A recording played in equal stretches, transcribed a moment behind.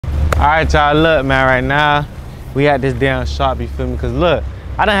Alright, y'all, look, man, right now, we at this damn shop, you feel me? Cause look,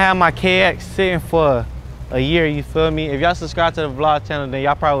 I done had my KX sitting for a year, you feel me? If y'all subscribe to the vlog channel, then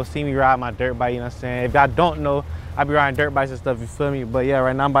y'all probably will see me ride my dirt bike, you know what I'm saying? If y'all don't know, I be riding dirt bikes and stuff, you feel me? But yeah,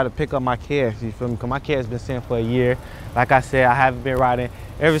 right now I'm about to pick up my KX, you feel me? Cause my KX been sitting for a year. Like I said, I haven't been riding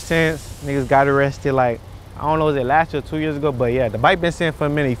ever since niggas got arrested, like, I don't know, was it last year or 2 years ago? But yeah, the bike been sitting for a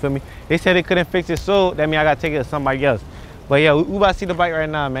minute, you feel me? They said they couldn't fix it, so that means I gotta take it to somebody else. But yeah, we about to see the bike right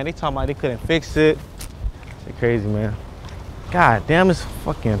now, man. They talking about they couldn't fix it. Shit crazy, man. God damn, it's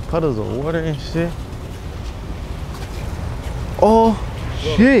fucking puddles of water and shit. Oh,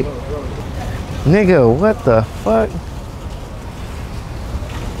 shit. Nigga, what the fuck?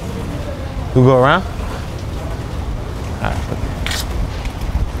 We go around? Alright,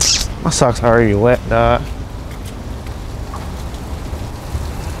 my socks already wet, dog.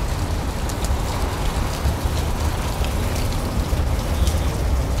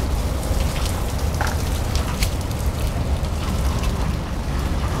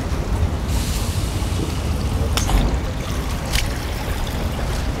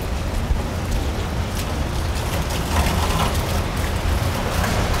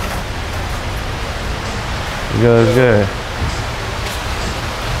 Good.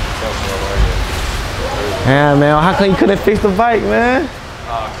 Yeah, man, how come you couldn't fix the bike, man?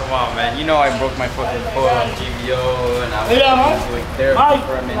 Oh, come on, man. You know I broke my fucking foot on GBO and I was doing therapy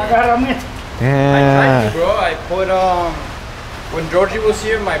for a minute. Yeah. I tried to, bro. I put, when Georgie was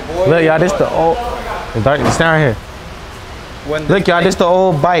here, my boy... Look, y'all, this the old... It's dark, stand right here. Look, y'all, this the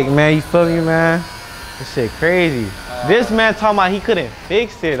old bike, man. You feel me, man? This shit crazy. This man talking about he couldn't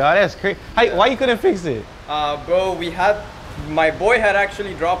fix it. Oh, that's crazy. Why you couldn't fix it? Bro, my boy had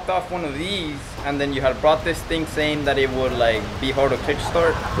actually dropped off one of these, and then you had brought this thing saying that it would like be hard to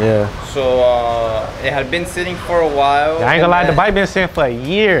kickstart. Yeah. So it had been sitting for a while. Yeah, I ain't gonna lie, the bike been sitting for a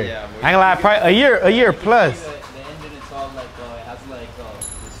year. Yeah, I ain't gonna lie, probably a year plus. The engine is all like it has like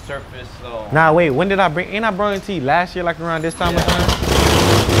the surface. Nah, wait, when did I bring? Ain't I brought it to you last year, like around this time of time?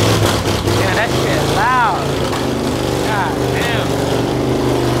 Yeah, that shit loud. God damn.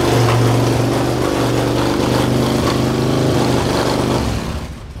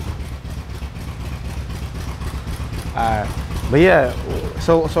 Alright, but yeah,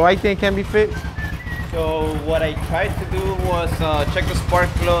 so I think can be fixed. So what I tried to do was check the spark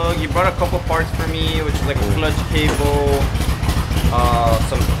plug. You brought a couple parts for me, which is like a clutch cable,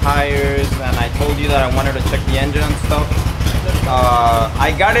 some tires, and I told you that I wanted to check the engine and stuff.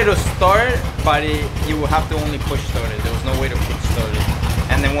 I got it to start, but you would have to only push start it. There was no way to kick start it.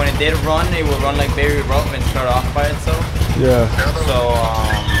 And then when it did run, it would run like very rough and shut off by itself. Yeah. So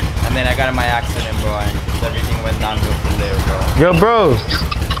and then I got in my accident, bro, and everything went downhill from there, bro. Yo, bro.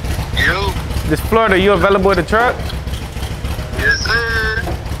 Yo. This Florida, you available with the truck? Yes, sir.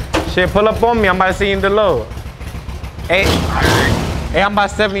 Shit, pull up on me. I'm about to see you in the low. Hey, I'm by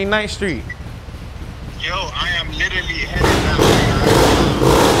 79th Street. Yo, I am literally headed that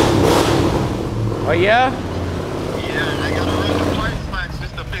way. Oh, yeah? Yeah, I gotta run the price max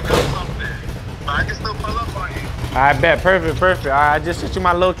just to pick up something. But I can still pull up on you. I bet, perfect. All right, I just sent you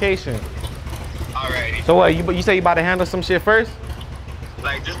my location. Alrighty. So what, you say you about to handle some shit first?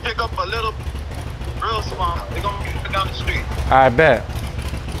 Like, just pick up a little, real small. They're gonna be down the street. I bet.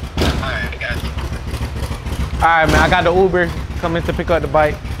 Alright, I got you. Alright, man, I got the Uber coming to pick up the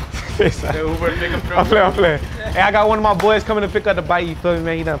bike. The Uber pickup truck. I'm playing. Hey, I got one of my boys coming to pick up the bike, you feel me,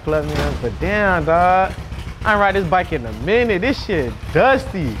 man? He done plugged me in. But damn, dog. I ain't ride this bike in a minute. This shit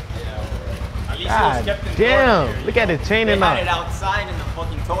dusty. God damn, look at the chain and all. They had it outside in the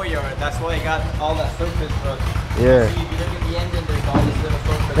fucking tow yard. That's why they got all that surface rust. Yeah. See, if you look at the engine, there's all this little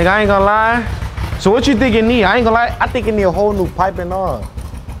surface. Nigga, I ain't gonna lie. So what you think it need? I ain't gonna lie, I think it need a whole new pipe and all.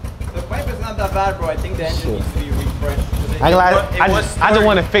 The pipe is not that bad, bro. I think the engine needs to be refreshed. I ain't gonna lie, I just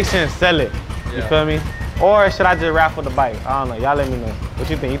want to fix it and sell it. You feel me? Or should I just raffle the bike? I don't know, y'all let me know. What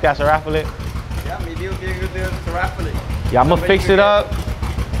you think? You think I should raffle it? Yeah, maybe it'll be a good deal to raffle it. Yeah, I'm gonna fix it up.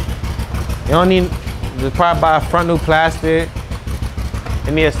 You don't need to probably buy a front new plastic.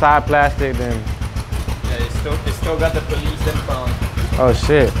 You need a side plastic, then. Yeah, it's still got the police impound. Oh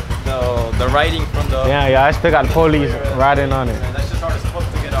shit. The writing from the. Yeah, I still got the police riding on it. Man, that's just hard as fuck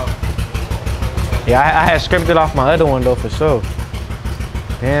to get out. Yeah, I had scraped it off my other one though for sure.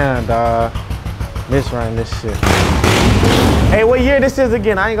 Damn, dawg. Misrunning this shit. Hey, what year this is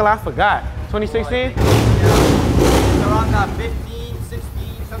again? I ain't gonna lie, I forgot. 2016? Yeah. It's around 15,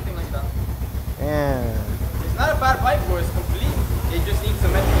 16, something like that. Yeah. It's not a bad bike, bro. It's complete. It just needs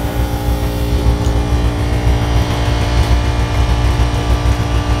some engine.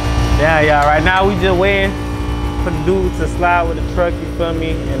 Yeah, right now we just waiting for the dude to slide with the truck, you feel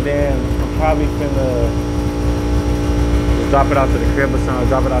me? And then I'm probably finna just drop it out to the crib or something,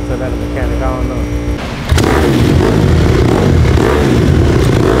 drop it out to another mechanic, I don't know.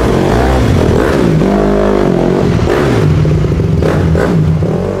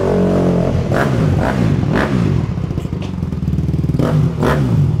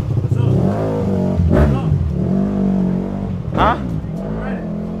 Huh?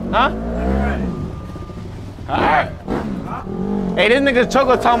 Huh? Alright. Hey, this nigga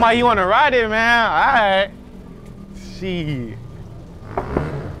Choco talking about he wanna ride it, man. Alright. Shit.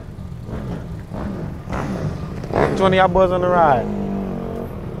 Which one of y'all boys on the ride?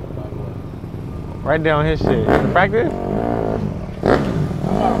 Right there on his shit. In the practice?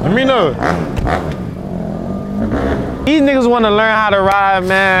 Let me know. These niggas wanna learn how to ride,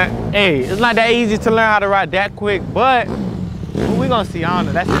 man. Hey, it's not that easy to learn how to ride that quick, but we gonna see. I don't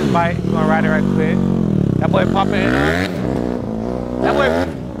know. That's his bike. We gonna ride it right quick. That boy popping it up. That boy,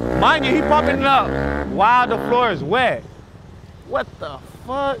 mind you, he popping it up while the floor is wet. What the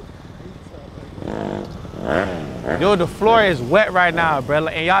fuck? Yo, the floor is wet right now, bro.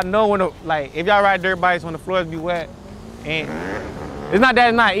 And y'all know when, if y'all ride dirt bikes when the floors be wet, and it's not that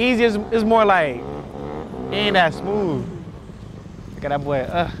it's not easy. It's more like it ain't that smooth. Look at that boy.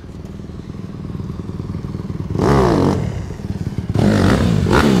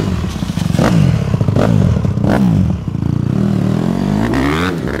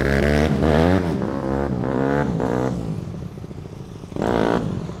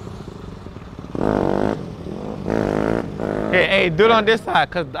 Hey, do it on this side,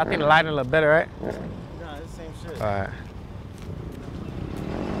 cause I think the lighting look better, right? Nah, it's the same shit. All right.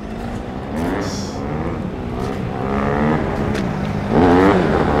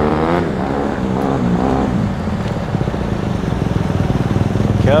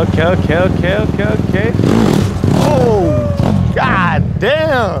 Okay. Oh, god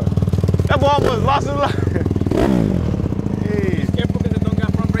damn! That boy almost lost his life. Hey. Be careful because it don't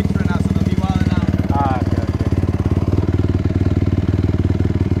got front brakes right now, so they'll be wilding out. Ah, okay.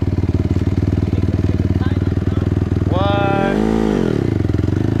 What?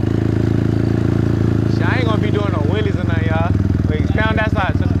 Shit, I ain't gonna be doing no wheelies or nothing, y'all. Wait, pound that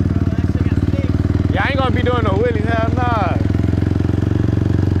side. Yeah, I ain't gonna be doing no wheelies, hell nah.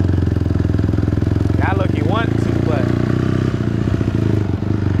 Y'all look, you want to, but.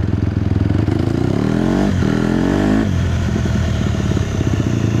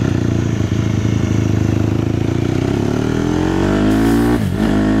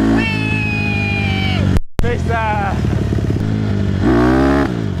 Face side.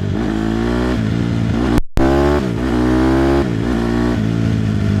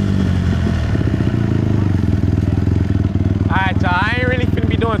 Alright, y'all, I ain't really finna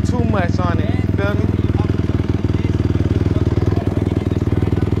be doing too much on it, you feel me?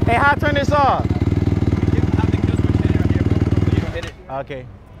 Hey, how I turn this off? Okay.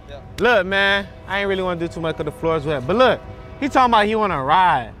 Yeah. Look, man, I ain't really want to do too much because the floor is wet. But look, he talking about he want to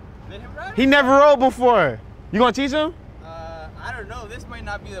ride. Let him ride? He never rode before. You gonna teach him? I don't know. This might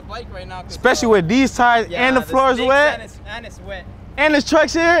not be the bike right now. Especially with these tires and the floor is wet. And it's wet. And this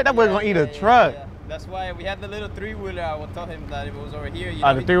truck's here. That boy's gonna eat a truck. Yeah. That's why we had the little three-wheeler. I would tell him that if it was over here. You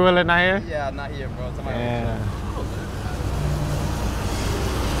know, The three-wheeler not here? Yeah, not here, bro. Yeah.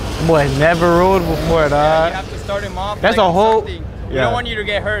 Boy, never rode before, dog. Yeah, you have to start him off. That's like a whole. We Yeah. don't want you to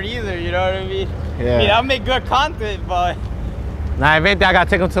get hurt either. You know what I mean? Yeah. I mean, I'll make good content, but. Now, eventually, I gotta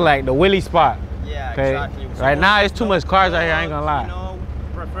take him to like the wheelie spot. Yeah, Okay. exactly. So Right now, it's too much cars out here. I ain't gonna lie. You know,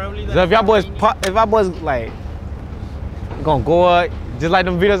 preferably. So if y'all boys like gonna go up, just like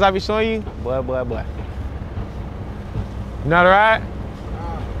them videos I be showing you, boy. You know how to ride?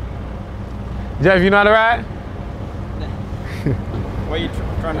 Jeff, you know how to ride? Why are you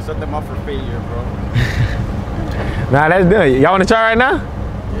trying to set them up for failure, bro? Nah, that's done. Y'all wanna try right now?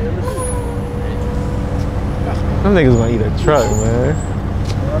 Them niggas gonna eat a truck, man.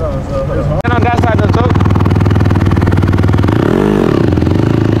 And on that side of the truck.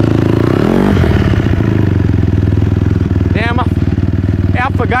 Damn, I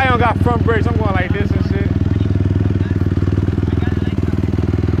forgot you don't got front brakes. I'm going like this and shit.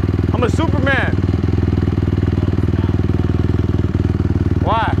 I'm a Superman.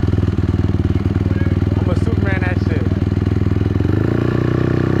 Why? I'm a Superman that shit.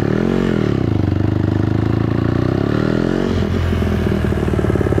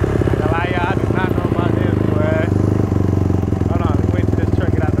 I ain't gonna lie, y'all, I do not know about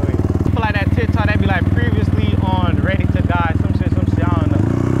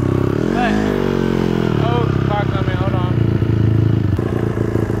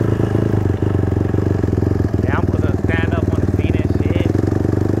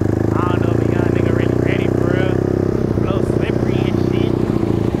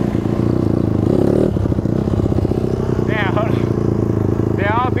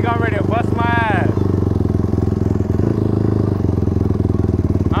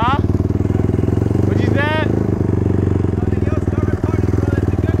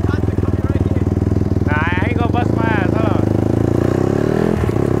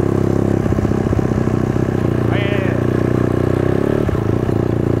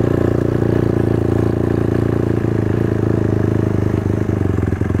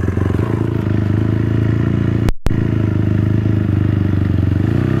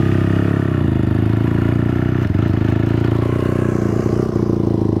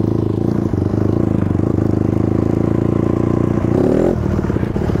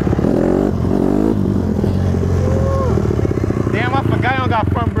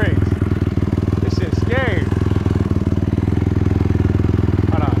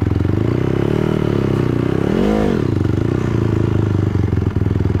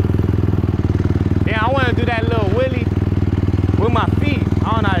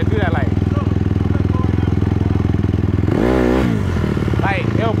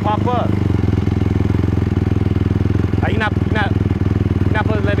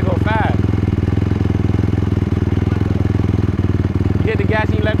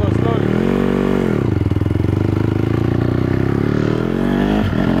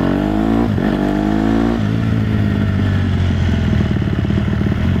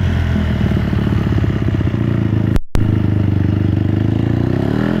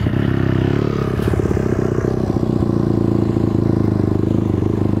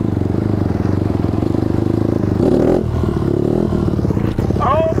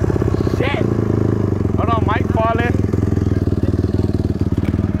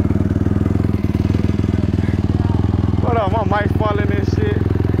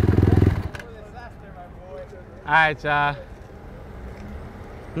Alright, y'all.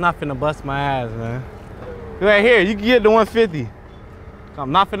 I'm not finna bust my ass, man. Right here, you can get the 150.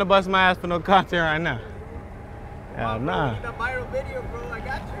 I'm not finna bust my ass for no content right now. Yeah, nah. The viral video, bro. I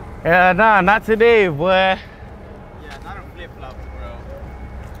got you. Yeah, nah, not today, boy. Yeah, not on flip flops,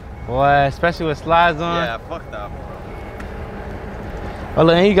 bro. Boy, especially with slides on. Yeah, fuck that, bro. Oh,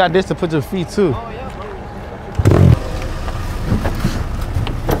 look, and you got this to put your feet too. Oh, yeah, bro.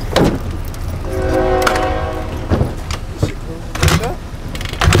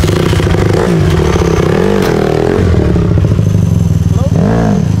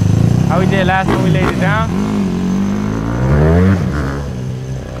 How we did last time we laid it down?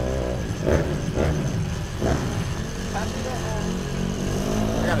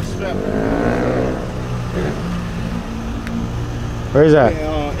 I got a strap. Where is that?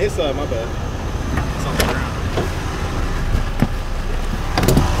 Yeah, inside, my bad. It's on the ground.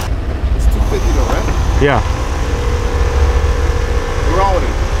 It's 250 though, right? Yeah. What's wrong with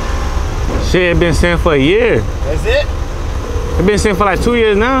it? Shit, it been sitting for a year. That's it? It been sitting for like 2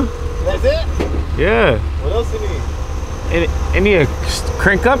 years now. That's it? Yeah. What else it need? It need to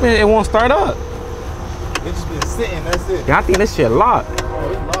crank up and it won't start up. It just been sitting, that's it. Yeah, I think this shit locked. Oh,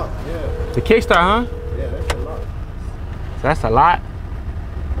 it's locked, yeah. The kickstart, huh? Yeah, that shit locked. So that's a lot.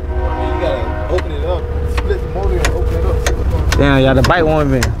 I mean, you gotta open it up, split the motor and open it up. See what's going on. Damn, yeah, the bike won't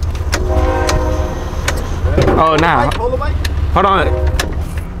even. Oh, nah. Hold the bike. Hold on.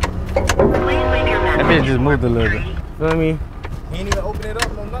 That bitch just moved a little bit. Feel me? He ain't even open it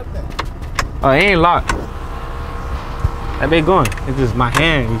up, no nothing. Oh, it ain't locked. That bitch going. It's just my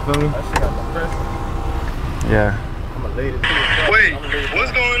hand, you feel me? That shit got no pressure. Yeah. I'm gonna lay it to the side. Wait,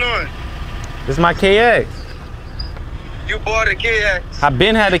 what's going on? This is my KX. You bought a KX. I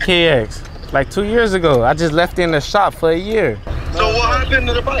been had a KX. Like 2 years ago. I just left it in the shop for a year. So what happened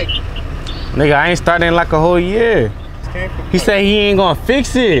to the bike? Nigga, I ain't started in like a whole year. He said he ain't gonna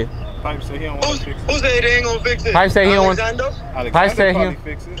fix it. Pipe said he don't want to fix Who it. said they ain't gonna fix it? Pipe said he don't want- Alexander? Pipe said Alexander he-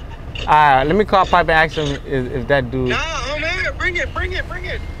 probably fix it. Alright, let me call Pipe and ask him if that dude. Nah, I'm here. Bring it. Where I'm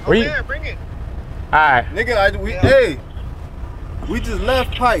you- here. Bring it. Alright. Nigga, hey, we just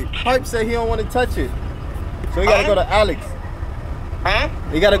left Pipe. Pipe said he don't want to touch it. So he gotta go to Alex. Huh?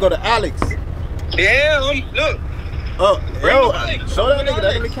 He gotta go to Alex. Yeah, look. Oh, Bring yo, the bike. show that Bring the nigga,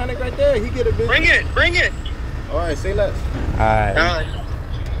 that bike. mechanic right there. He get a bitch. Bring it. All right, say less. Alright.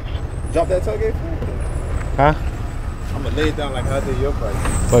 Drop that tailgate. Huh? I'm gonna lay it down like I did your bike.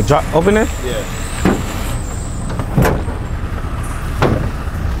 What, drop, open it? Yeah.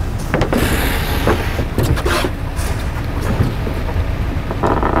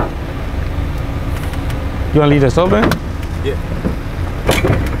 You wanna leave this open? Yeah.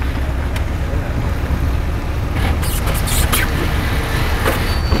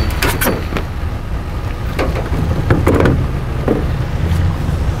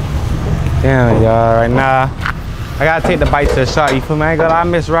 Damn, y'all, right now, I gotta take the bike to the shop, you feel me? I ain't gonna lie, I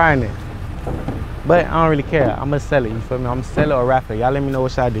miss riding it. But I don't really care, I'm gonna sell it, you feel me? I'm gonna sell it or raffle it. Y'all let me know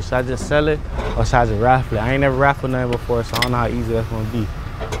what should I do. Should I just sell it or should I just raffle it? I ain't never raffled nothing before, so I don't know how easy that's gonna be.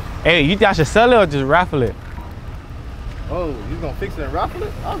 Hey, you think I should sell it or just raffle it? Oh, you gonna fix it and raffle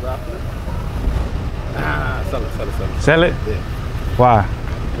it? I'll raffle it. Nah, sell it. Sell it? Yeah. Why?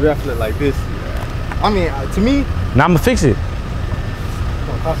 Raffle it like this. I mean, to me, Now I'm gonna fix it. it's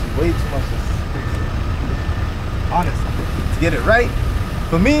gonna cost you way too much to fix it. Honestly, to get it right.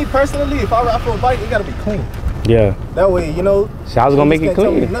 For me personally, if I raffle a bike, it gotta be clean. Yeah. That way, you know. So I was gonna make it can't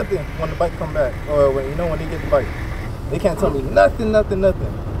tell me clean. nothing when the bike come back, or when when they get the bike, they can't tell me nothing.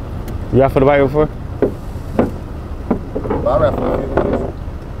 You raffled the bike before? But I raffle a few things.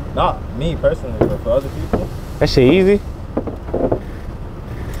 Not me personally, but for other people, That shit easy?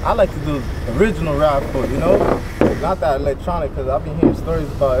 I like to do the original raffle. You know, not that electronic, because I've been hearing stories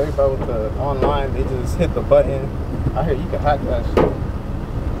about everybody with the online. They just hit the button. I hear you can hack that shit.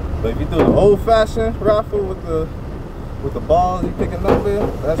 But if you do the old-fashioned raffle with the balls, you pick a number.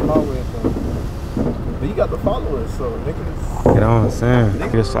 That's my way of doing it. But you got the followers, so niggas. You know what I'm saying?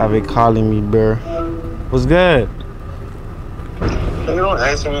 Niggas I be calling me, bro. What's good? You don't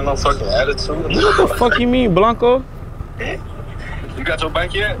answer with no fucking attitude. What the fuck you mean, Blanco? You got your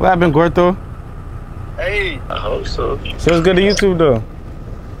bike yet? What happened, Gordo? Hey. I hope so. So it's good to YouTube, though.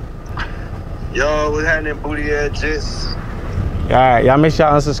 Yo, what's happening, booty ass jits? Alright, y'all make sure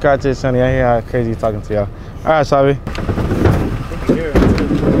y'all unsubscribe to this channel. I hear how crazy talking to y'all. Alright, Sabi.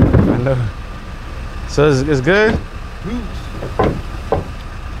 I know. So it's good?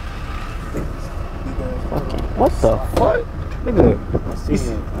 What the fuck? Nigga.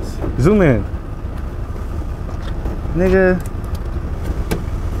 Zoom in. Nigga.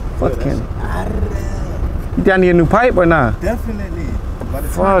 Fucking. You think I need a new pipe or not? Definitely. By the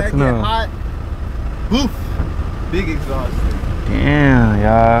time Fuck that no. get hot, boof, big exhaust. Damn,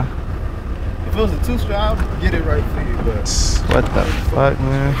 y'all. If it was a 2-stroke, get it right for you, but What the fuck,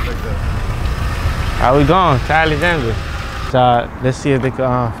 man? How we going? To Alexandria. So let's see if they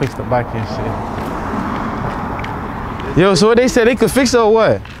can fix the bike and shit. Yo, so what they said they could fix it or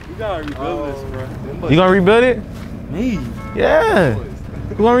what? you gotta rebuild this, bro. You gonna rebuild it? Me? Yeah.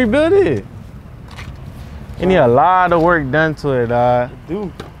 You gonna rebuild it? You need a lot of work done to it,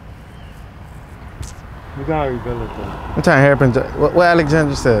 Dude. We gotta rebuild it though. I'm trying to happen. What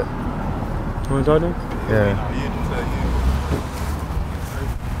Alexandria said? You wanna go there? Yeah.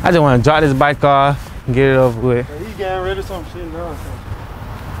 I just want to drop this bike off and get it over with. He getting rid of some shit now.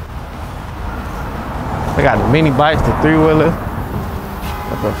 They got the mini bikes, the 3-wheeler.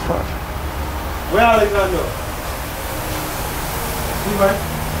 What the fuck? Where Alexander? See, right?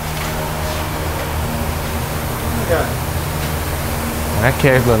 Yeah. That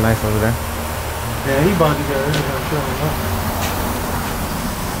KX look nice over there. Yeah, he about to get rid of that shit.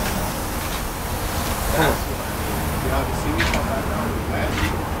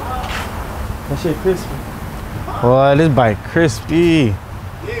 That shit crispy. Boy, this bike crispy. He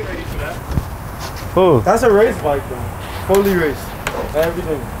ain't ready for that. Who? That's a race bike though. Fully race.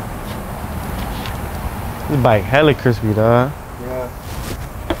 Everything. This bike hella crispy, dog. Yeah.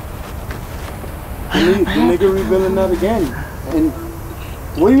 The nigga rebuilding that again. And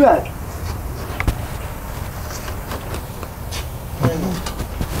where you at?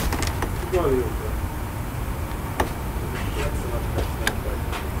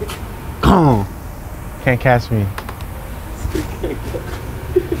 Can't catch me.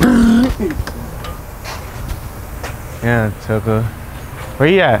 Yeah, Tucker. Where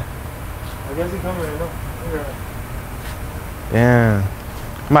you at? I guess he coming right now. Yeah.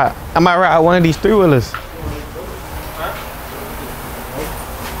 I might ride one of these 3-wheelers.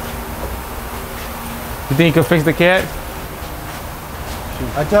 You think you can fix the KX?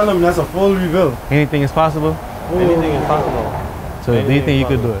 I tell him that's a full rebuild. Anything is possible? Anything is possible. So do you think you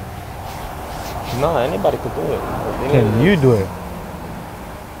could do it? No, anybody could do it. Can you do it?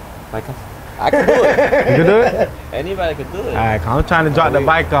 I could do it. You could do it? Anybody could do it. Alright, I'm trying to drop the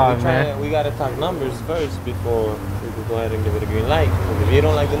bike off, man. We gotta talk numbers first before we can go ahead and give it a green light. Because if you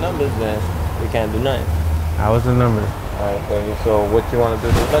don't like the numbers, then we can't do nothing. What's the number? Alright, so what you want to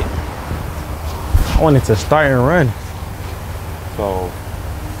do to the bike? I want it to start and run. So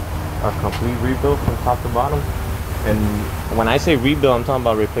a complete rebuild from top to bottom. And when I say rebuild, I'm talking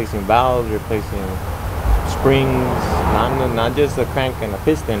about replacing valves, replacing springs, not just a crank and a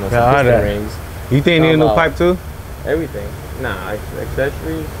piston or some piston rings. You think you need a new pipe too? Everything. Nah,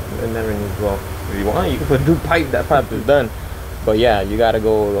 accessories, it never needs. Well, if you want, you can put a new pipe. That pipe is done. But yeah, you gotta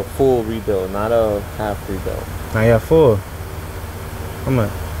go a full rebuild, not a half rebuild. Nah, yeah, full. Come on.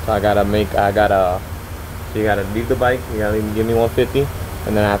 So so you gotta leave the bike. You gotta give me 150,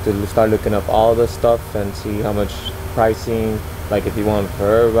 and then I have to start looking up all the stuff and see how much pricing. Like if you want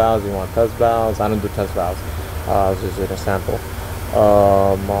forever valves, you want test valves. I don't do test valves. This is an example.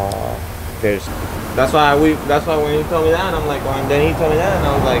 That's why when he told me that, I'm like, and then he told me that, and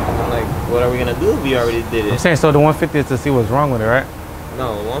I'm like, what are we gonna do? We already did it. I'm saying, so the 150 is to see what's wrong with it, right?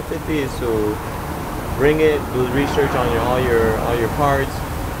 No, 150 is to bring it, do research on all your parts.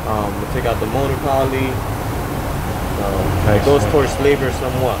 We'll take out the motor probably. It goes towards labor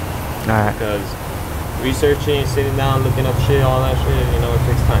somewhat. Alright. Because researching, sitting down, looking up shit, all that shit, you know, it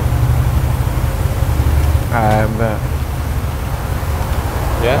takes time. Alright, bet.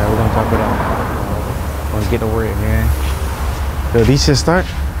 Yeah? Alright, we're gonna talk about it. We're gonna get to work, man. Yo, these should start?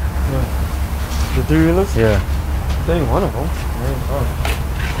 Yeah. The 3-wheelers? Yeah. They ain't one of them.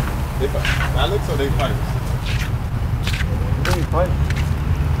 That looks so they pipes. They pipe.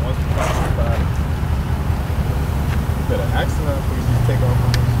 Once you better accident before you just take off on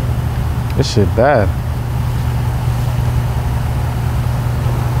this shit. This shit bad.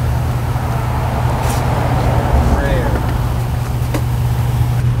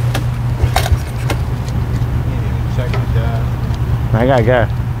 I got gas.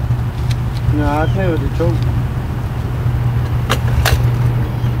 No, I play with the choke.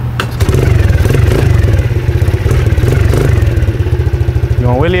 You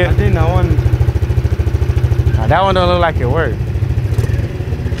want wheelie it? I think that one. Nah, that one don't look like it worked.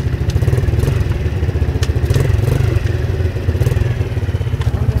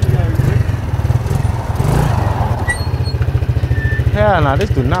 Hell nah, this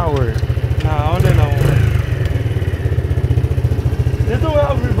do not work. Nah, I don't think that one. This don't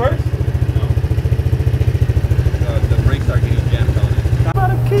have reverse? No. The brakes are getting jammed on it. What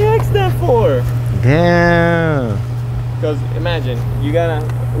the KX stand for? Damn. Because imagine, we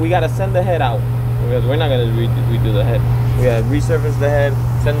gotta send the head out. Because we're not gonna redo the head. We gotta resurface the head,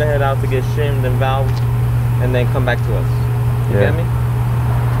 send the head out to get trimmed and valved, and then come back to us. You get me?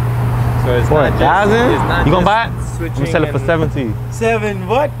 So it's not just, it's not you gonna buy it? I'm gonna sell it for 70. 7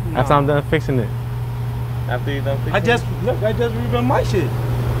 what? No. After I'm done fixing it. After you're done fixing I just rebuilt my shit.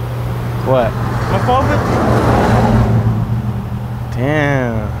 What? My father.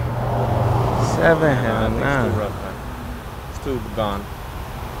 Damn. 7 hell It's nah. too rough, man. It's too gone.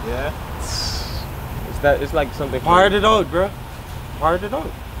 Yeah. It's like something. Hard it out, bro. Hard it out.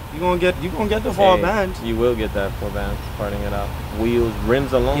 You gonna get the 4 bands. You will get that 4 bands, parting it out. Wheels,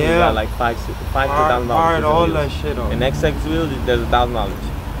 rims alone, Yeah. you got like $5,000 to $1,000. Hard all that shit out. And XX wheels, there's $1,000.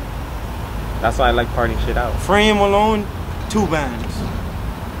 That's why I like parting shit out. Frame alone, 2 bands.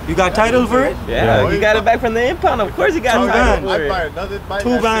 You got title for it? Yeah, you got it back from the impound. Of course you got 2 title bands. for I buy it. another bike.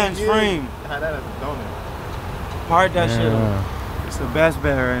 2 bands frame. Had that as a donor. Hard that shit out. It's the best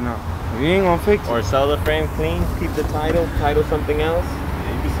bet right now. You ain't gonna fix it. Or sell the frame clean, keep the title something else.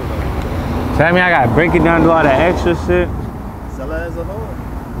 Yeah, you can sell that. So that mean I gotta break it down, do all that extra shit? Sell that as a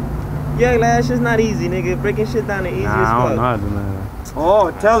whole. Yeah, that's just not easy, nigga. Breaking shit down the easiest Nah, I don't know fuck. how to do that.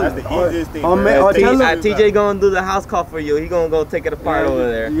 Oh, tell That's it. the easiest thing. Oh, bro. man, oh, tell him. TJ gonna do the house call for you. He gonna go take it apart over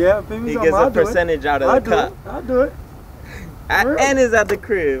there. Yeah, pay me He something. gets a percentage out of the cut. I'll do it. And is at the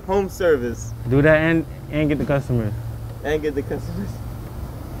crib, home service, Do that and get the customer. and get the customers.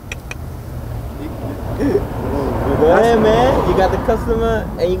 Go ahead, man. You got the customer,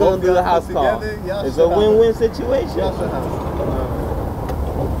 and you gonna do the house call. It's a win-win situation.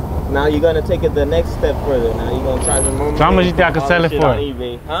 Now you're gonna take it the next step further. Now you're gonna charge them more money. So how much you think I can sell it for? On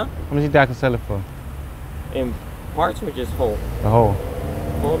eBay. Huh? How much you think I can sell it for? In parts or just whole? The whole.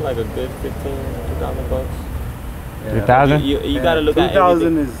 Whole like a good 2,000 bucks. 3,000? You gotta look at 2,000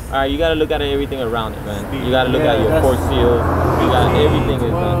 everything. is. All right, you gotta look at everything around it, man. You gotta look at your port seals. You got everything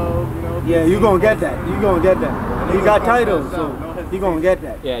is done. Yeah, you gonna get that. You gonna get that. You got titles, so you gonna get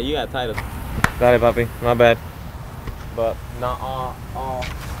that. Yeah, you got titles. Got it, puppy. My bad. But not all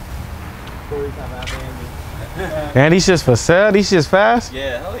stories have happened. And these shit's for sale? These shit's fast?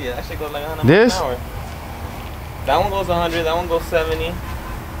 Yeah, hell yeah. That shit goes like 100 This? miles an hour. That one goes 100. That one goes 70. And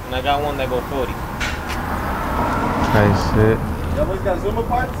I got one that goes 40. Nice shit. That one got Zuma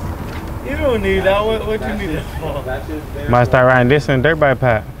parts? You don't need that. What you need it for? That's just there. Might start riding this in dirt bike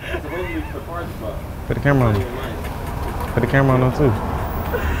pack. Supposedly for parts, but Put the camera on. Put the camera on them too.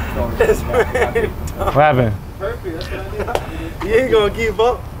 What happened? perfect. That's what I did. You ain't gonna keep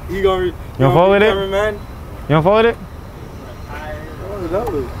up. You gonna fuck with it? cameraman? You don't fold it?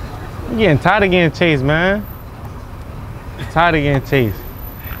 I'm getting tired of getting chased, man. Tired of getting chased.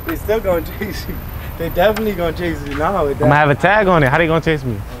 They still gonna chase you. They definitely gonna chase you now with that. I'm gonna have a tag on it. How they gonna chase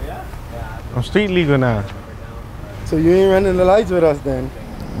me? I'm street legal now. So you ain't running the lights with us then?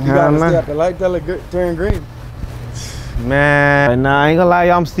 You gotta stay at the light till it turn green. Man, nah, I ain't gonna lie,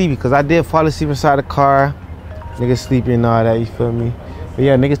 y'all, I'm sleepy because I did fall asleep inside the car. Niggas sleeping and all that, you feel me? But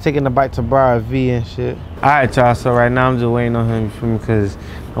yeah, niggas taking the bike to Broward V and shit. Alright, y'all, so right now I'm just waiting on him, you feel me? Because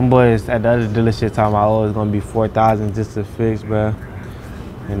them boys at the other dealership talking about, oh, it's gonna be 4,000 just to fix, bro.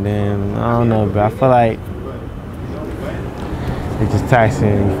 And then, I don't know, bro. I feel like it's just taxing,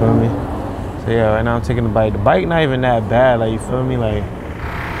 you feel me? So yeah, right now I'm taking the bike. The bike not even that bad, like, you feel me? Like,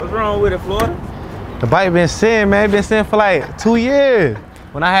 What's wrong with it, Florida? the bike been sitting, man. Been sitting for like 2 years.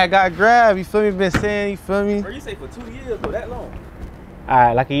 When I had got grabbed, you feel me? Been sitting, you feel me? Bro, you say for 2 years, for that long?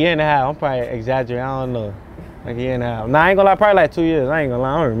 Alright, like a year and a half. I'm probably exaggerating, I don't know. Like a year and a half. Nah, I ain't gonna lie, probably like 2 years. I ain't gonna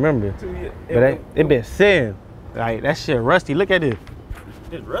lie, I don't remember. 2 years. But it been sitting. Like, that shit rusty. Look at this.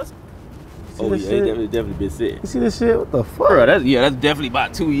 It's rusty. See Oh this yeah, shit? it definitely been sitting. You see this shit? What the fuck? Bro, that's definitely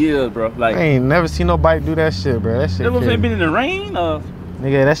about 2 years, bro. Like, I ain't never seen no bike do that shit, bro. That shit that was crazy. been in the rain.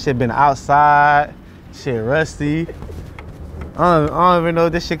 Nigga, that shit been outside. Shit rusty. I don't even know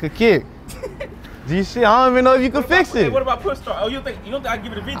if this shit could kick. Do you see? I don't even know if you could fix it. What about push start? Oh, you don't think I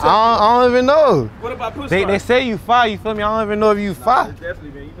give it a V test? I don't even know. What about push start? They say you fire, you feel me? I don't even know if you fire.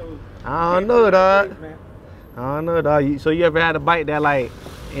 Definitely, man. You know. I don't know, dog. I don't know, dog. So you ever had a bike that like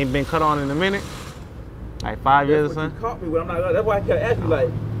ain't been cut on in a minute? Like 5 years or something? You caught me when I'm not. That's why I kept asking you. Like,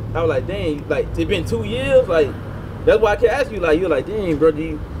 I was like, dang, like it's been 2 years. Like, that's why I kept asking you. Like, you're like, dang, bro, do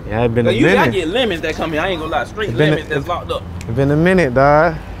you? Yeah, it been a Usually I minute. get lemons that come in. I ain't gonna lie, straight lemons that's locked up. It been a minute,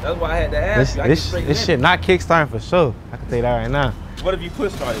 dog. That's why I had to ask you. I get straight This shit not kickstarting for sure. I can tell you that right now. What if you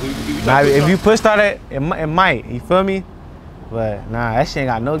push start it? Nah, if you push start it, it might. You feel me? But nah, that shit ain't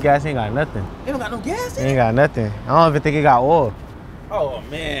got no gas. Ain't got nothing. It don't got no gas in Ain't it. got nothing. I don't even think it got oil. Oh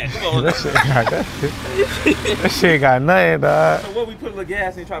man, come on. That shit got nothing, dog. So what we put a little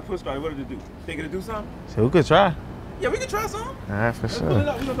gas in, try to push start. What did it do? Think it'll do something? So we could try. Yeah, we can try some. Alright, for Let's sure. put it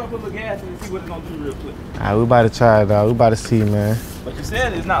up. We gonna try to put a little gas in and see what it's gonna do real quick. Alright, we about to try it, dog. We about to see, man. But you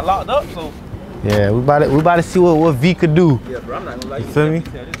said it's not locked up, so. Yeah, we about to see what V could do. Yeah, bro, I'm not gonna lie. You feel me?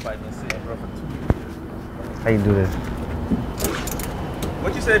 This bike been sitting, bro, for 2 years. How you do this?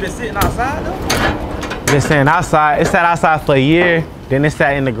 What you said been sitting outside though? Been sitting outside. It sat outside for a year. Then it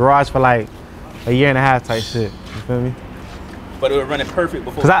sat in the garage for like a year and a half type shit. You feel me? But it was running perfect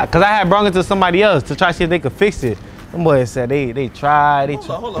before. Cause I had brought it to somebody else to try to see if they could fix it. Them boys said they tried.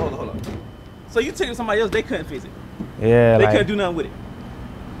 Hold on. So you took it to somebody else, they couldn't fix it. Yeah, They like, couldn't do nothing with it.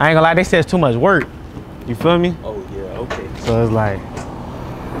 I ain't gonna lie, they said it's too much work. You feel me? Oh yeah, okay. So it's like,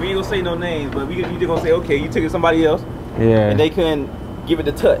 We ain't gonna say no names, but you just gonna say, okay, you took it to somebody else, yeah, and they couldn't give it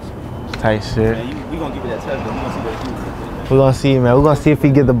the touch. type shit. Man, we gonna give it that touch, but we gonna see what it do. We're gonna see, man. We're gonna see if he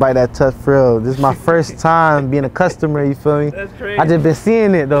get the bite that touch for real. This is my first time being a customer, you feel me? That's crazy. I just been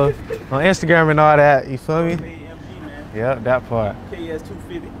seeing it though on Instagram and all that, you feel me? FloridaMadeMG, man. Yep, that part.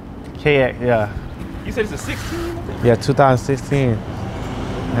 KX250. KX, yeah. You said it's a 16? Yeah, 2016.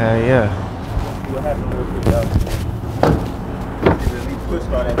 Yeah. What happened real quick, y'all? Push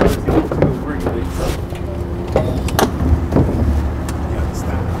start at first, see what it was working with.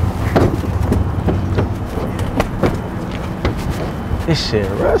 This shit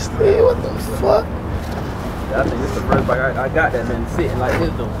rusty. What the fuck? Yeah, I think this is the first bike I got that been sitting like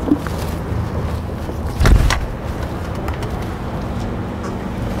this though.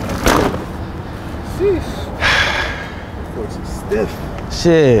 Stiff.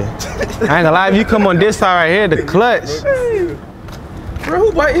 Shit. I ain't gonna lie, if you come on this side right here, the clutch.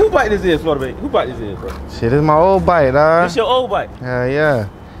 Bro, who bike this is, Florida? Who bike this is, bro? Shit, this is my old bike, dog. This your old bike? Hell yeah.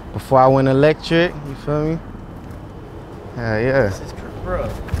 Before I went electric, you feel me? Hell yeah. Bro. I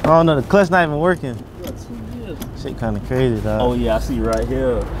don't know, the clutch not even working. Shit kinda crazy, dog. Oh yeah, I see right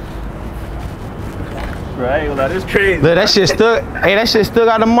here. Right, well, that is crazy. Look, that shit still, hey, that shit still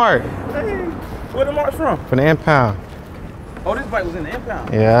got the mark. Hey, where the marks from? From the impound. Oh, this bike was in the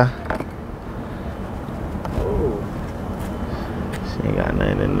impound. Yeah. Oh. She ain't got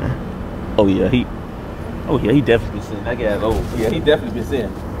nothing in there. Oh yeah, he definitely been sitting. That gas old. Yeah, he definitely been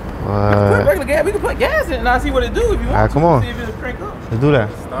sitting. Put What? regular gas. We can put gas in it and I'll see what it do if you want. Alright, come on. See if it'll crank up. Let's do that.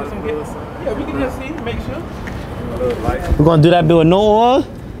 Put some gas. Yeah, we can just see, make sure. We're gonna do that bit with no oil?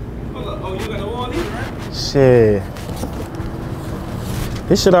 Hold up. Oh, you got the oil either, right? Shit.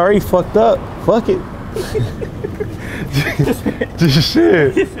 This shit already fucked up. Fuck it. Just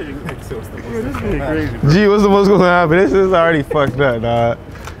shit. Gee, what's the most gonna happen? This is already fucked up, dog.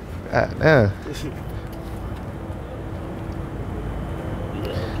 Damn.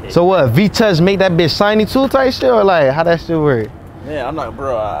 So what? V-Touch make that bitch shiny too type shit, or like how that shit work? Yeah, I'm not,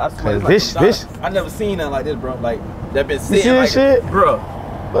 bro. I swear, Cause this. I never seen nothing like this, bro. Like that been You sitting see like this shit? bro.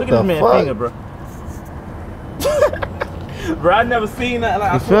 What Look at the this man's fuck? finger, bro. Bro, I never seen that.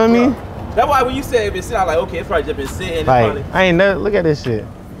 Like, You feel me? Bro. That's why when you said it been sitting, I'm like, okay, it's probably just been sitting. Like Probably, I ain't never look at this shit.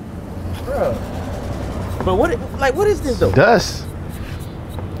 bro. But what is this though? Dust.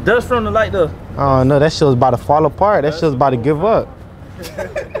 Dust from the like the. Oh no, that shit was about to fall apart. That shit was about to give up.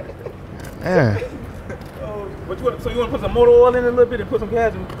 Man. So you want to put some motor oil in it a little bit and put some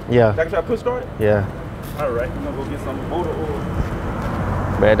gas in? Yeah. I can try to push start it? Yeah. All right, I'm gonna go get some motor oil.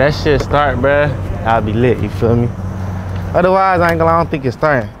 Bruh, that shit start, bruh, I'll be lit, you feel me? Otherwise, I don't think it's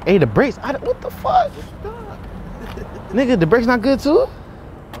starting. Hey, the brakes, what the fuck? Nigga, the brakes not good too?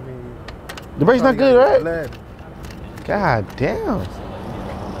 I mean, The brakes not good, right? Glad. God damn.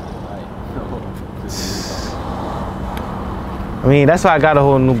 I mean, that's why I got a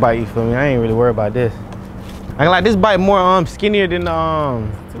whole new bike, you feel me? I ain't really worried about this. I like this bike more skinnier than the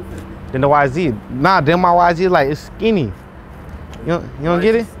YZ. Nah, then my YZ like it's skinny. You don't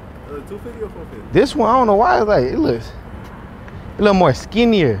get it? 250 or 450? This one, I don't know why it's like it looks a little more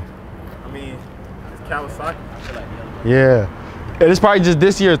skinnier. I mean, it's Kawasaki. Yeah. And it's probably just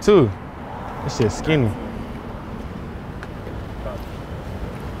this year too. This shit's skinny.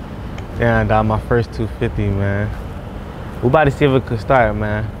 Damn, dog, my first 250, man. We about to see if it could start,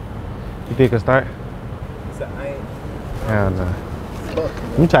 man. You think it could start? Hell no.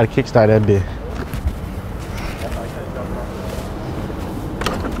 Let me try to kickstart that bit.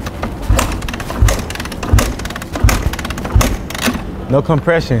 No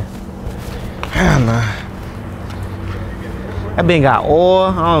compression. Hell no. That bit got oil.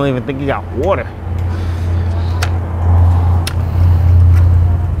 I don't even think it got water.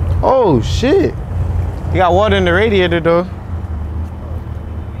 Oh shit. You got water in the radiator though.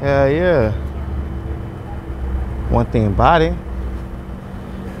 Hell yeah. One thing about it,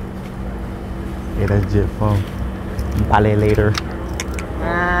 Yeah, that's jet phone. Pale later.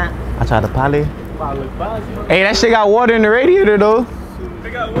 I tried to pale. Hey, that shit got water in the radiator though.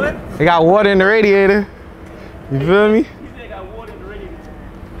 They got what? It got water in the radiator. You feel me? You said it got water in the radiator.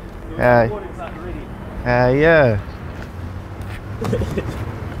 Water inside the radiator. Yeah.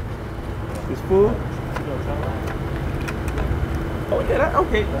 It's full? Oh yeah, that,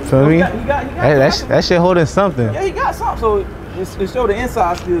 okay. Feel me? He got Hey, that shit holding something. Yeah, he got something. So it show the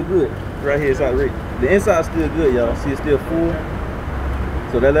inside still good. Right here inside the rig. The inside still good, y'all. See, it's still full.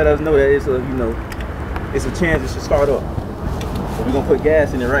 So that let us know that it's a, you know, it's a chance it should start up. So we're gonna put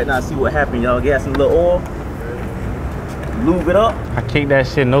gas in it right now and see what happens, y'all. Gas and a little oil. Lube it up. I kick that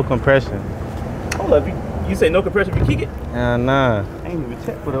shit, no compression. Hold up, you say no compression if you kick it? Nah. I ain't even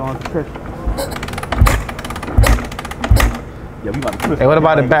checked for the on compression. Yeah, we about to push. Hey, what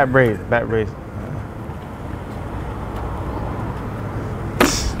about the back brace? Back brace.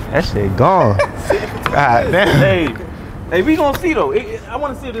 That shit gone. God damn. Hey, we gonna see though. I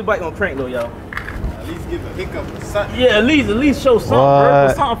want to see if this bike gonna crank though, y'all. At least give a hiccup or something. Yeah, at least show something.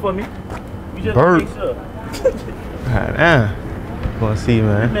 Burp or something for me. We just Burp. make sure. God damn. Gonna see,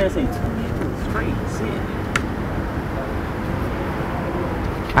 man. Man, say 2 years straight. See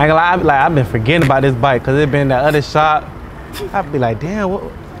I ain't gonna lie, I've been forgetting about this bike because it been that other shop. I'd be like, damn, what?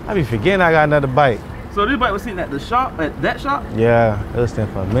 I be forgetting I got another bike. So this bike was sitting at the shop, at that shop? Yeah, it was sitting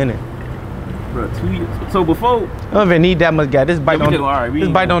for a minute. Bro, 2 years. So before. I don't even need that much gas. This bike Yeah, don't. This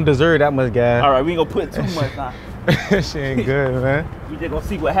bike don't deserve that much gas. All right, we ain't gonna put too much now. That shit ain't good, man. We just gonna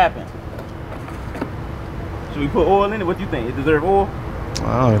see what happens. Should we put oil in it? What do you think? It deserve oil?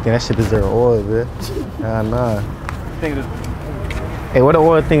 I don't even think that shit deserve oil, man. Nah. Think it Hey, what the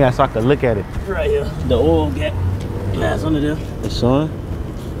oil thing at so I can look at it? right here. The oil gap. Glass under there. It's showing.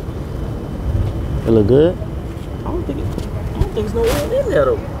 It look good. I don't think it's no oil in there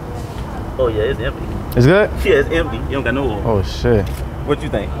though. Oh yeah, it's empty. It's good? Yeah, it's empty. You don't got no oil. Oh shit. What you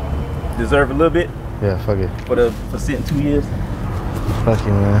think? Deserve a little bit Yeah, fuck it. for sitting 2 years? Fuck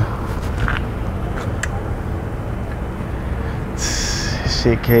you, man.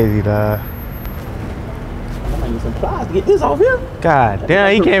 Shit crazy, dog. I might need some pliers to get this off here. God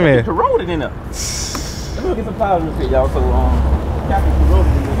damn, he came in. Corroded in there. Let me go get some pliers real quick, y'all. So Captain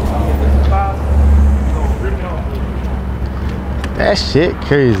corroded in there. I'm gonna get some pliers. So rip it off. That shit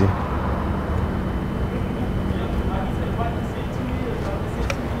crazy.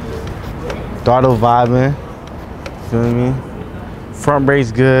 Throttle vibing. Feel me? Front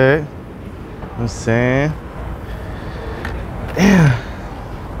brake's good. You know what I'm saying? Damn.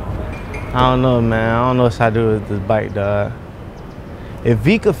 I don't know, man. I don't know what I do with this bike, dog. If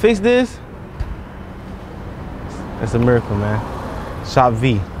V could fix this, it's a miracle, man. Shop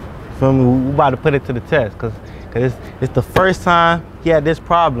V. Feel me? We about to put it to the test, cause it's the first time he had this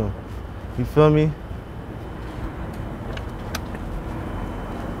problem. You feel me?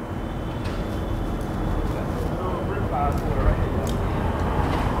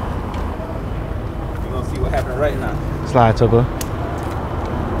 We're gonna see what happened right now. Slide, Choco.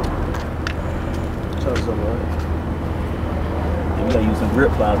 We gotta use some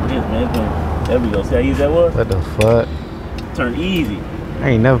grip pliers for this, man. There we go. See how easy that was? What the fuck? Turn easy. I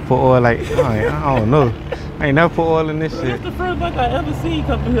ain't never put oil like, I don't know. I ain't never put oil in this This shit. is the first bike I ever seen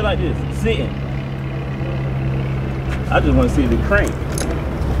come through here like this, sitting. I just want to see if it crank.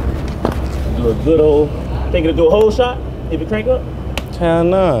 Do a good old, think it'll do a whole shot if it crank up? Hell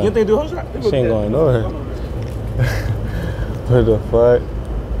no. You think it'll do a whole shot? She ain't going nowhere. What the fuck?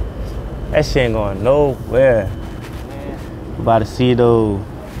 That shit ain't going nowhere. About to see though.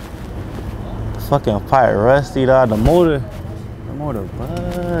 Fucking pipe rusty, dog. The motor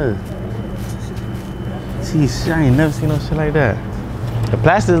buzz. See, shit, I ain't never seen no shit like that. The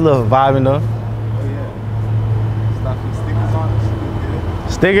plastic is a little vibing though. Oh yeah. Slap some stickers on it.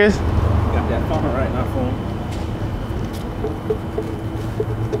 Stickers? Got that phone right now for him.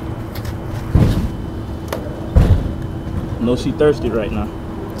 No, she thirsty right now.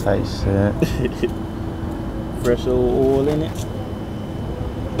 Tight shit. Fresh old oil in it.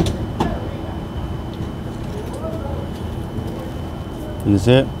 Use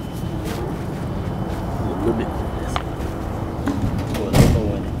it. A little bit. Pour a little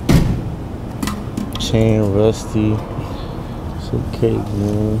more in it. Chain rusty. Shit cake,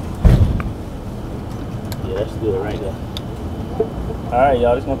 man. Yeah, that's good right there. All right,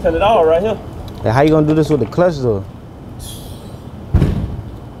 y'all, just gonna tell it all right here. Hey, how you gonna do this with the clutch though?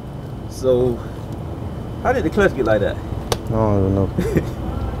 So, how did the clutch get like that? I don't even know.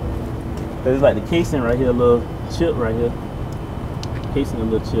 Cause it's like the casing right here, a little chip right here. Casing a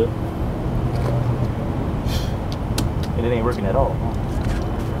little chip. And it ain't working at all.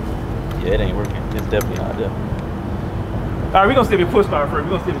 Yeah, it ain't working. It's definitely not there. All right, we're gonna see if we push start first.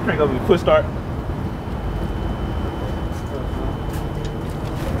 We're gonna see if we crank up and we push start.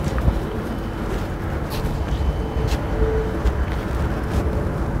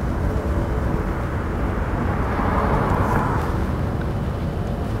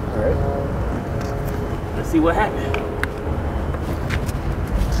 All right. Let's see what happens.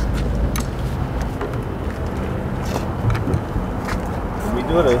 We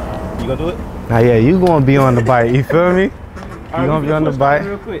do it. You gonna do it? Nah, yeah, you gonna be on the bike. You feel me? You gonna be on the bike.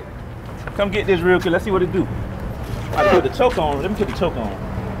 Real quick. Come get this real quick. Let's see what it do. I put the choke on. Let me put the choke on.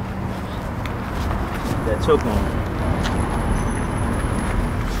 That choke on.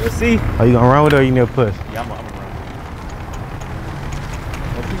 Let's see. Are you gonna run with it or you need to push? Yeah, I'm gonna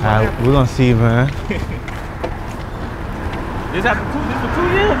run. Alright, we're gonna see, man. This for 2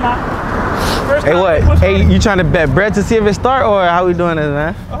 years, man. First Hey, time what? I push Hey, on it. you trying to bet bread to see if it start or how we doing this,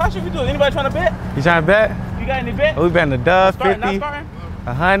 man? Oh, how should we do it? Anybody trying to bet? You trying to bet? You got any bet? We betting a dub, Starting, 50, not starting?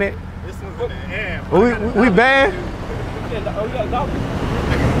 100. This one's in the air. We betting? Oh, you got a dollar?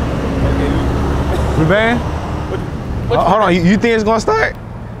 We betting? Hold on, you think it's gonna start?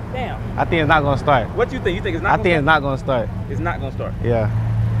 Damn. I think it's not gonna start. What you think? You think it's not I gonna think it's start? not gonna start. It's not gonna start. Yeah.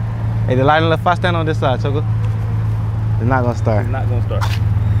 Hey, the light on the left, stand on this side, Choco. It's not gonna start. It's not gonna start.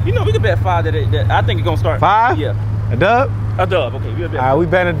 You know, we could bet 5 that I think it's gonna start. 5? Yeah. A dub? A dub, okay. We'll bet. Alright, we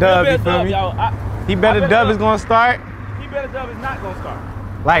betting a dub, you feel me? Y'all. He bet a dub is gonna start. He bet a dub is not gonna start.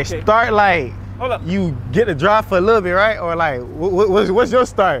 Like, Okay. start like, Hold up. you get a drive for a little bit, right? Or like, what's your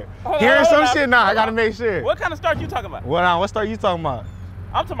start? Hearing some shit? Nah, I gotta make sure. What kind of start you talking about? What start you talking about?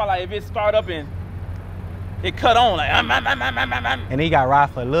 I'm talking about like if it start up and it cut on like And then he got ride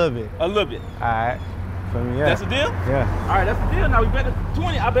for a little bit. a little bit. Alright. For me, yeah. That's the deal? Yeah. All right, that's the deal. Now we bet a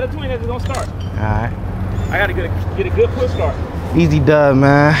 20. I bet a 20 that it's gonna start. Alright. I gotta get a good push start. Easy dub,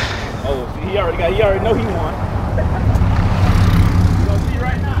 man. Oh, see, he already know he won. You gonna see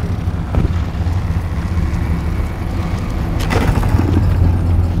right now.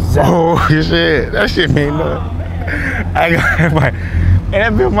 Oh shit, that shit mean nothing. I got it, might, and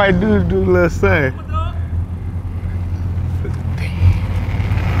that bitch might do a little thing.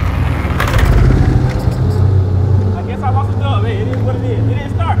 I guess I lost a dub. Hey, it is what it is. It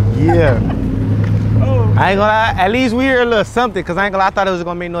didn't start. Yeah. Oh. I ain't gonna lie, at least we hear a little something, cause I ain't gonna lie, I thought it was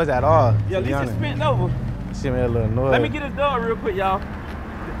gonna make noise at all. Yeah, at to be least it's honest. spinning over. Shit made a little noise. Let me get his dub real quick, y'all.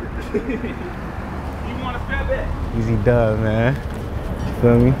 You want a fair bet? Easy dub, man. You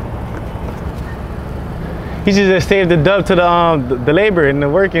feel me? He should just save the dub to the labor and the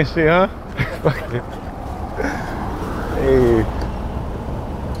work and shit, huh? Hey.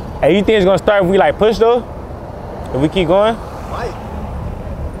 Hey, you think it's gonna start if we like push though? If we keep going?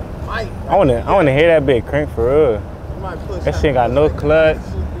 Might. I wanna hear that bit crank for real. You might push That shit got no clutch,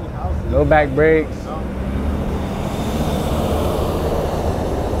 no back brakes.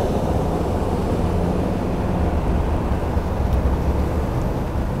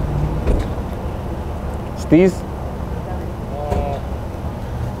 Steez?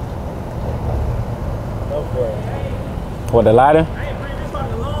 What, the ladder? I ain't breathed this one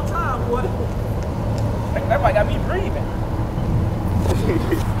in a long time, boy. That might got me breathing.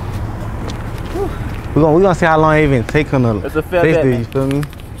 We gonna see how long it even take on the That's a fair face bet, dude, man. you feel me?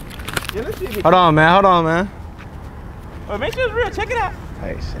 Yeah, let's see if it Hold on, man. Oh, make sure it's real. Check it out.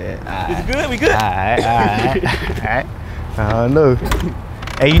 Hey, shit. Is it good? We good? Alright. I don't know.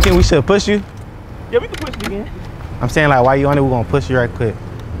 Hey, you think we should push you? Yeah, we can push it again. I'm saying like, while you on it, we're gonna push you right quick.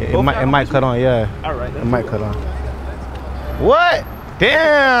 It Both might sides might push cut on, yeah. All right. It might cut on. What?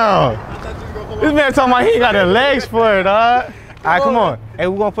 Damn! This man talking about he ain't got the legs for it, dog. Alright, come on. Hey,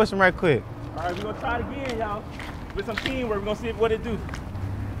 we're gonna push him right quick. All right, we're going to try it again, y'all. With some teamwork, we're going to see what it do.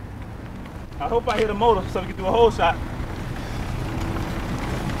 I hope I hit a motor so we can do a whole shot.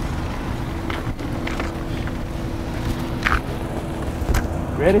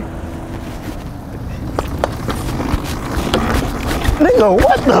 Ready? Nigga,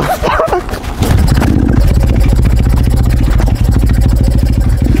 what the fuck?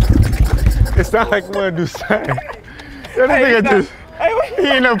 It sounds like we wanna do something. Yo, this nigga just, he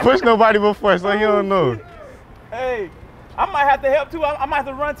ain't never pushed nobody before, so he don't know. Hey, I might have to help too. I might have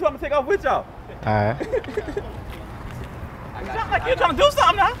to run too. I'm gonna take off with y'all. Alright. Sound like you're trying to do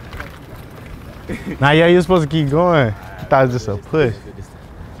something now. Nah, yeah, you're supposed to keep going. I thought it was just a push.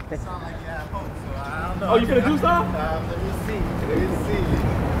 Sound like you have hope, so I don't know. Oh, you finna do something? Let me see.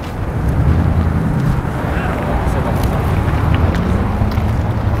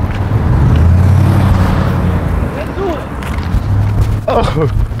 Let's do it. Oh.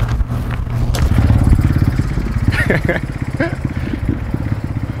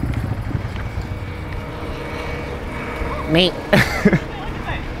 Nate.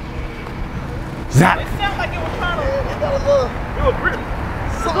 Zap. It sounded like it was trying to. It was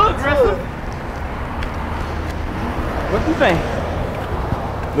aggressive. What you think?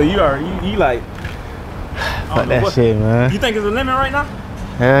 But you like. Fuck that shit, man. You think it's a limit right now?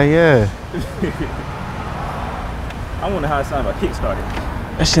 Hell yeah. I wonder how it sounds if I kickstarted.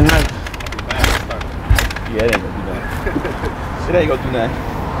 That shit not. Yeah, it ain't gonna do nothing. It ain't gonna do nothing.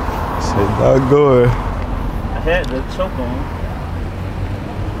 Shit not good. I had the choke on.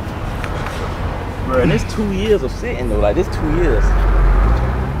 Bro, and it's 2 years of sitting though. Like, this 2 years.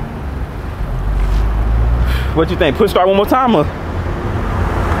 What you think? Push start one more time or?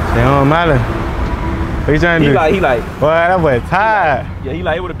 It don't matter. What you trying to do? He like. Boy, that boy tired. Yeah, he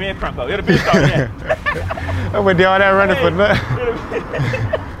like, it would have been cranked up. It would have been started then. That boy did all that running for nothing.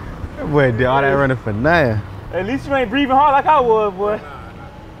 That boy did all that running for nothing. At least you ain't breathing hard like I was, boy.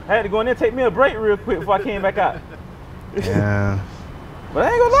 I had to go in there and take me a break real quick before I came back out. Yeah. But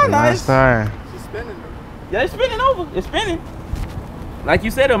I ain't gonna lie, nice. She's spinning though. Yeah, it's spinning over. It's spinning. Like you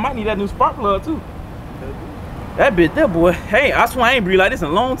said, I might need that new spark plug too. That bitch, that boy. Hey, I swear I ain't breathed like this in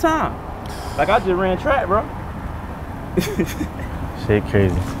a long time. Like I just ran track, bro. Shit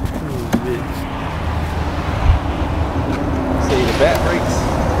crazy. Say the back brakes.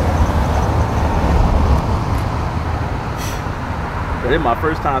 But this is my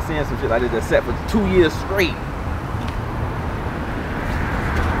first time seeing some shit like this that set for 2 years straight.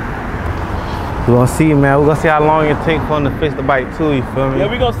 We're gonna see, man. We're gonna see how long it takes for him to fix the bike too, you feel me? Yeah,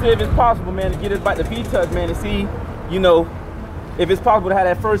 we're gonna see if it's possible, man, to get this bike to V-Touch, man, and see, you know, if it's possible to have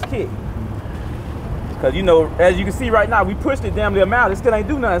that first kick. Cause you know, as you can see right now, we pushed it damn near a mile. It still ain't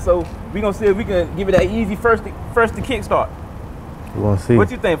do nothing. So we gonna see if we can give it that easy first to kick start. We're gonna see.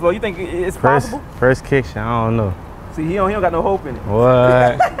 What you think, Flo? You think it's possible? First kick shot, I don't know. See, he don't got no hope in it.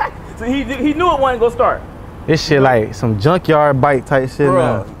 What? So he knew it wasn't gonna start. This shit like some junkyard bike type shit,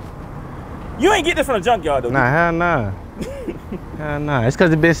 Bro, man. you ain't get this from the junkyard though. Nah, hell nah. Hell nah. It's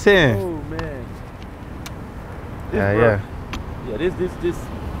cause it been sitting. Oh man. Yeah. Yeah, this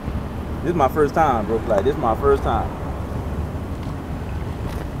is my first time, bro. Like, this is my first time.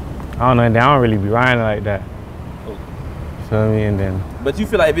 I don't know, and I don't really be riding like that. Oh. Feel me? And then. But you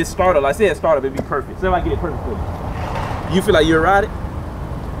feel like if it started, like say it started, it'd be perfect. Say if I get it perfect for you. You feel like you'll ride it?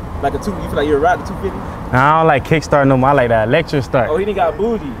 Like you feel like you'll ride the 250? Nah, I don't like kickstart no more. I like that electric start. Oh, he didn't got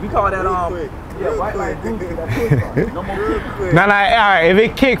bougie. We call that yeah, white line bougie. That push start. No more kick. Nah, all right. If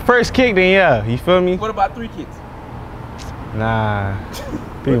it kick first kick, then yeah. You feel me? What about 3 kicks? Nah.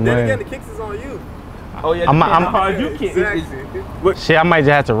 But then again, the kicks is on you. Oh yeah, I'm how hard you kick. Exactly. Shit, I might just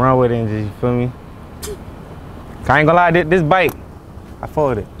have to run with it and just, you feel me? I ain't gonna lie, this bike, I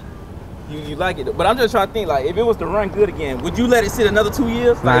fold it. You like it, but I'm just trying to think, like, if it was to run good again, would you let it sit another 2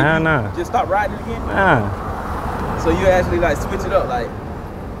 years? Like, Nah. Just stop riding it again? Nah. So you actually like switch it up, like,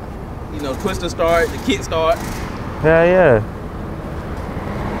 you know, twist the start, the kick start. Hell yeah.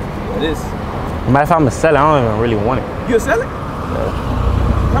 It is. Matter if I'm gonna sell it, I don't even really want it. You'll sell it? Yeah.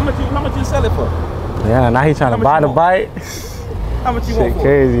 How much you sell it for? Yeah, now he trying to buy the bike. How much you want Shit for it?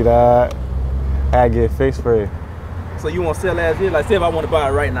 crazy, dog. I gotta get fixed for it. So you want to sell as is? Like, say if I want to buy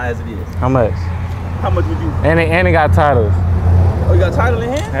it right now as it is. How much? How much would you? And it got titles. Oh, you got a title in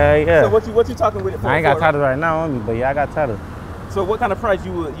hand? Hell yeah. So what you talking with it for? I ain't got titles right now on me, but yeah, I got titles. So what kind of price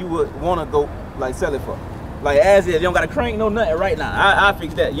you would want to go like sell it for? Like as is, you don't got a crank, no nothing right now. I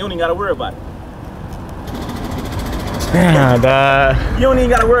fix that. You don't even got to worry about it. Damn, dog. You don't even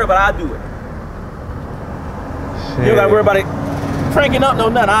got to worry about it. I do it. Shit. You don't got to worry about it cranking up, no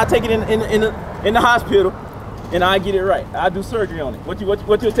nothing. I take it in the hospital, and I get it right. I do surgery on it. What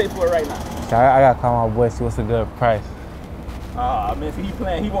you take for it right now? So I gotta call my boy, see what's a good price. Ah man, see he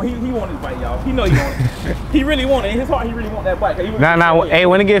playing. He want his bike, y'all. He know he want it. He really want it. In his heart, he really want that bike. Nah. Hey,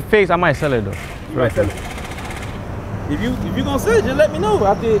 when it get fixed, I might sell it though. You might sell it. If you gonna sell it, just let me know.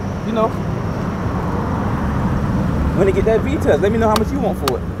 I did, you know. When they get that V-Touch, let me know how much you want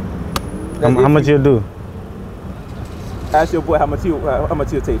for it. How much you'll do? Ask your boy how much he'll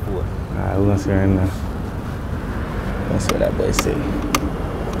take for it. Alright, we're gonna see right now. Let's see what that boy say.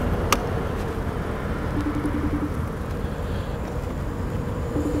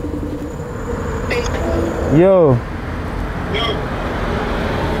 Yo.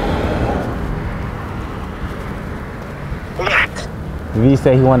 V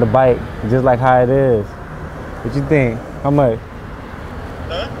said he wanted the bike just like how it is. What you think? How much?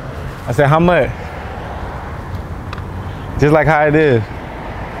 Huh? I said, how much? Just like how it is.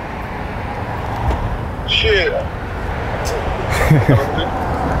 Shit.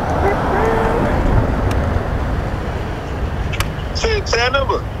 Say a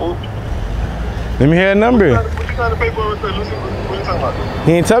number. Let me hear a number. What you trying to pay for real quick? Let's see what you talking about.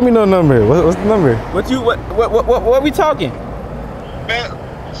 He ain't tell me no number. What's the number? What we talking? Man,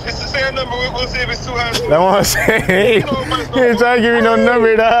 it's the same number. We'll see if it's too high. That's what I'm saying. He ain't trying to give me no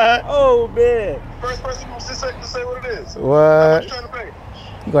number, dog. Oh man. First person to say what it is. What? How much you trying to pay?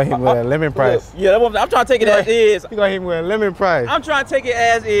 You gonna hit me with a lemon price. Yeah, I'm trying to take it as is. You gonna hit me with a lemon price. I'm trying to take it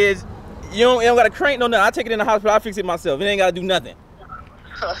as is. You don't got to crank no nothing. I take it in the hospital. I fix it myself. It ain't got to do nothing.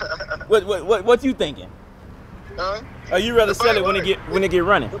 What you thinking? Or you rather sell it when it get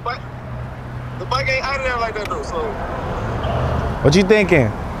running? The bike ain't out of there like that though. So What you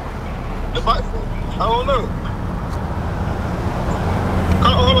thinking? the bike, I don't know.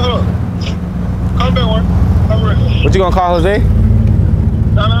 Hold on. Come back one. I'm ready. What you gonna call Jose?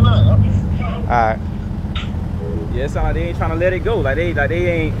 No. Alright. Yeah, it sound like they ain't trying to let it go. Like they ain't like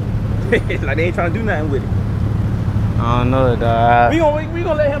they ain't trying to do nothing with it. I don't know, dog. We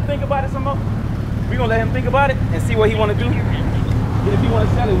gonna let him think about it some more. We gonna let him think about it and see what he wanna do. And if he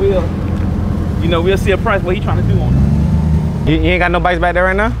wanna sell it, we'll see a price what he trying to do on it. You ain't got no bikes back there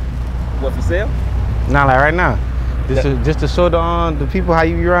right now? What, for sale? Nah, like right now. Just to show the people how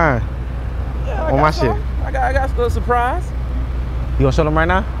you be riding. Yeah, on my shit. I got a little surprise. You gonna show them right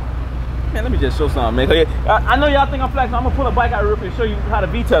now? Man, let me just show something, man. I know y'all think I'm flexing. I'm gonna pull a bike out real quick and show you how the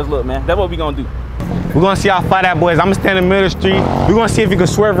V-Touch look, man. That's what we gonna do. We're gonna see how far that boy is. I'm gonna stand in the middle of the street. We're gonna see if he can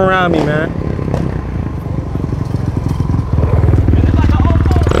swerve around me, man.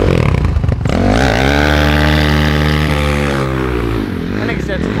 That nigga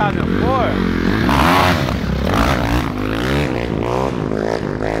said 2004.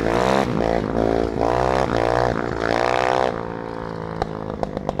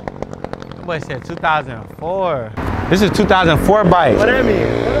 That boy said 2004. This is 2004 bike. What that mean?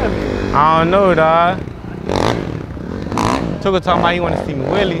 I don't know, dog. Took a talking about he want to see me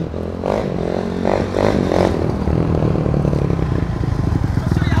Willie. I'm gonna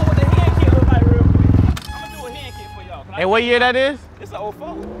show y'all what the hand kit look like real quick. I'm gonna do a hand kit for y'all. Hey, what year that is? It's an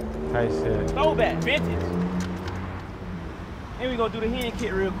 04. Hey, shit. Throwback, vintage. And we gonna do the hand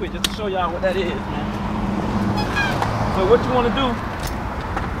kit real quick just to show y'all what that is, man. So what you wanna do,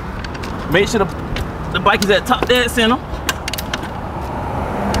 make sure the bike is at top dead center.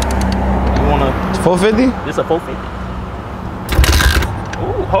 You wanna... 450? This a 450.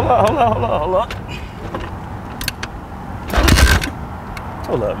 Ooh, hold up.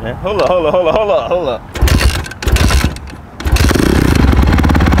 Hold up, man. Hold up.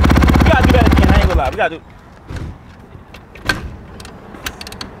 We gotta do that again, I ain't gonna lie. We gotta do...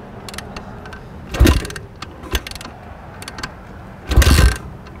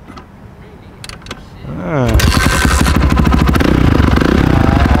 Alright.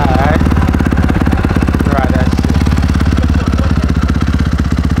 Ride that shit.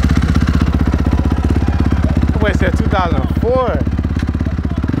 That boy said 2004.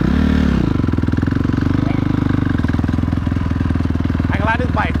 I ain't gonna lie,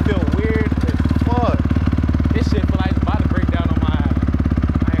 this bike feel weird as fuck. This shit feel like it's about to break down on my ass.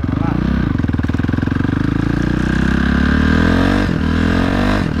 I ain't gonna lie.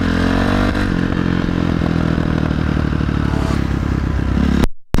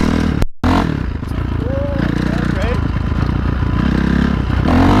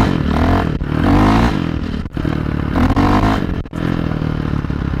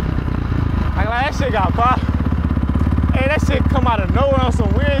 That shit got pop. Hey, that shit come out of nowhere on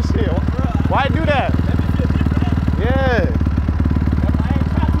some weird shit. Why do that? Yeah. I ain't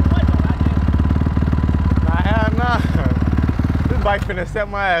trying too much on that. Nah. This bike finna set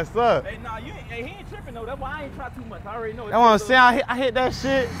my ass up. Hey, nah, he ain't tripping though. That's why I ain't try too much. I already know. That's what I'm saying. I hit that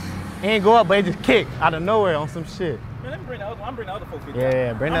shit. It ain't go up, but it just kicked out of nowhere on some shit. Man, let me bring the other one. I'm bringing the other 450.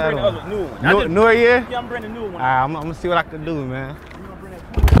 Yeah, bring the other one. Newer one. Newer year? Yeah, I'm bringing the newer one. Alright, I'm gonna see what I can do, man. You gonna bring that?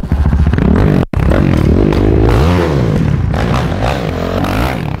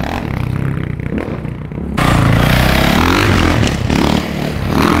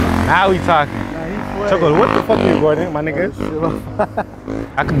 Now we talking. Choco, what the fuck you Gordon, my nigga?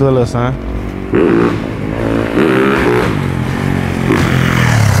 I can do a little son.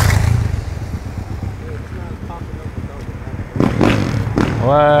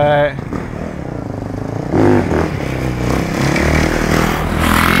 What?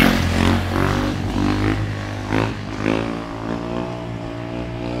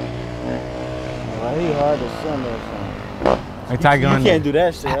 Why he hard to send or something? Hey, Tiger on You can't do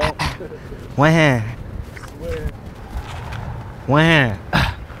that shit, huh? One hand. One hand.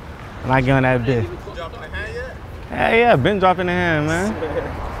 I'm not giving that bitch. Dropping the hand yet? Hell yeah, been dropping the hand, man.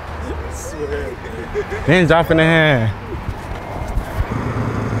 Been dropping the hand.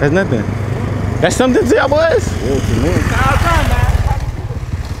 There's nothing. That's something to y'all boys? Yeah, to me.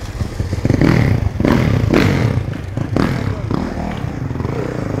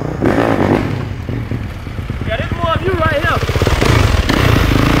 Yeah, this more of you right here.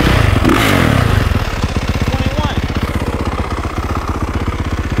 21.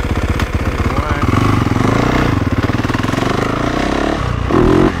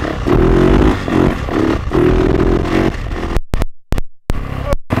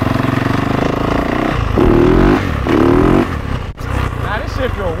 Nah, this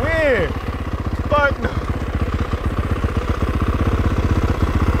shit feel weird. Fuck no.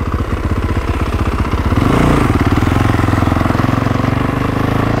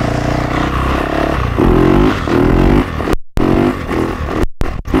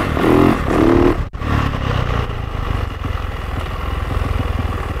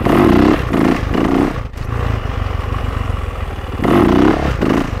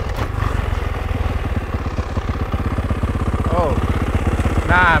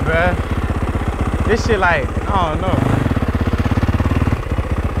 Nah, bruh. This shit like, I don't know.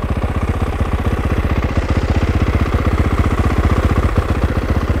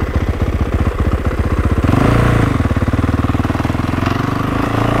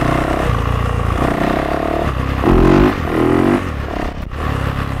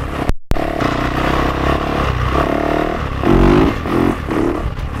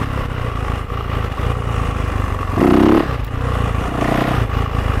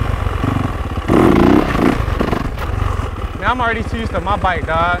 I'm already too used to my bike,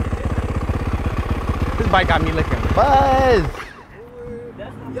 dog. This bike got me looking buzz.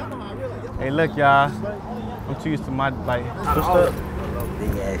 Hey, look, y'all. I'm too used to my bike.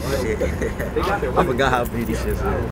 Big ass shit. I forgot how big this shit is.